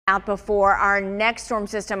out before our next storm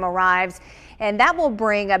system arrives, and that will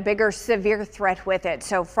bring a bigger severe threat with it.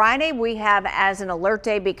 So Friday we have as an alert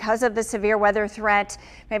day because of the severe weather threat,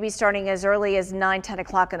 maybe starting as early as 9-10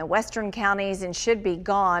 o'clock in the western counties and should be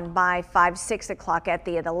gone by 5-6 o'clock at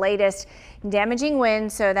the latest. Damaging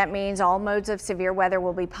winds, so that means all modes of severe weather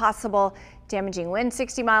will be possible. Damaging winds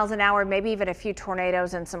 60 miles an hour, maybe even a few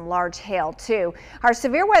tornadoes and some large hail too. Our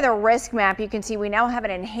severe weather risk map, you can see we now have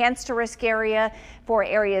an enhanced risk area for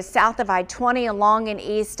areas south of I-20 along and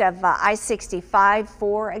east of I-65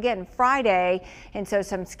 for, again, Friday. And so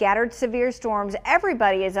some scattered severe storms.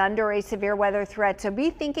 Everybody is under a severe weather threat. So be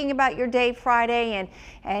thinking about your day Friday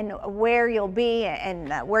and where you'll be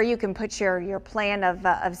and where you can put your plan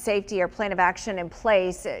of safety or plan of action in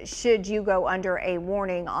place should you go under a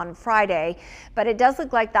warning on Friday. But it does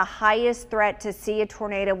look like the highest threat to see a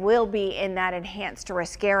tornado will be in that enhanced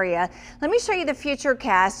risk area. Let me show you the future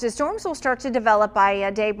cast. The storms will start to develop by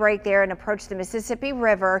daybreak there and approach the Mississippi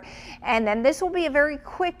River. And then this will be a very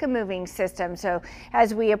quick moving system. So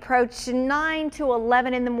as we approach 9 to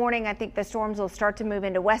 11 in the morning, I think the storms will start to move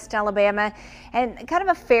into West Alabama and kind of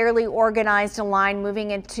a fairly organized line moving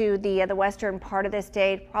into the western part of the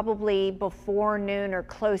state, probably before noon or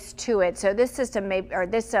close to it. So this system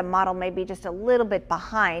this model may be just a little bit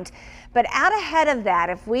behind, but out ahead of that,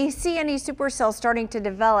 if we see any supercells starting to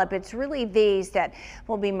develop, it's really these that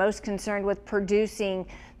will be most concerned with producing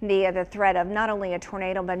the threat of not only a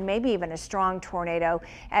tornado, but maybe even a strong tornado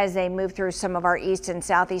as they move through some of our east and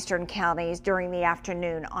southeastern counties during the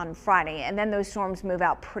afternoon on Friday. And then those storms move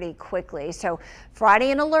out pretty quickly. So Friday,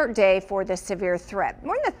 an alert day for the severe threat.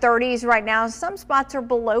 We're in the 30s right now. Some spots are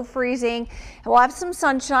below freezing. We'll have some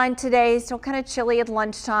sunshine today. Still kind of chilly at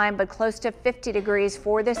lunchtime, but close to 50 degrees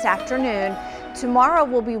for this afternoon. Tomorrow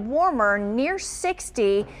will be warmer, near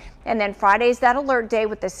 60. And then Friday's that alert day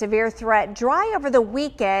with the severe threat. Dry over the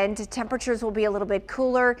weekend. Temperatures will be a little bit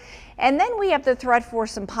cooler. And then we have the threat for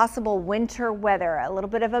some possible winter weather, a little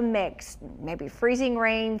bit of a mix, maybe freezing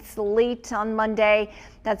rain, sleet on Monday.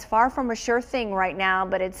 That's far from a sure thing right now,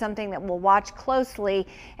 but it's something that we'll watch closely.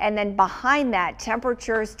 And then behind that,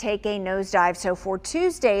 temperatures take a nosedive. So for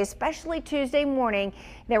Tuesday, especially Tuesday morning,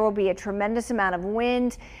 there will be a tremendous amount of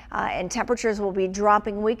wind and temperatures will be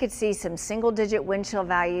dropping. We could see some single-digit wind chill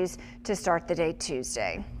values to start the day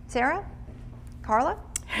Tuesday. Sarah? Carla?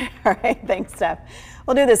 All right, thanks, Steph.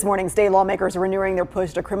 Well, new this morning, state lawmakers are renewing their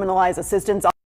push to criminalize assistance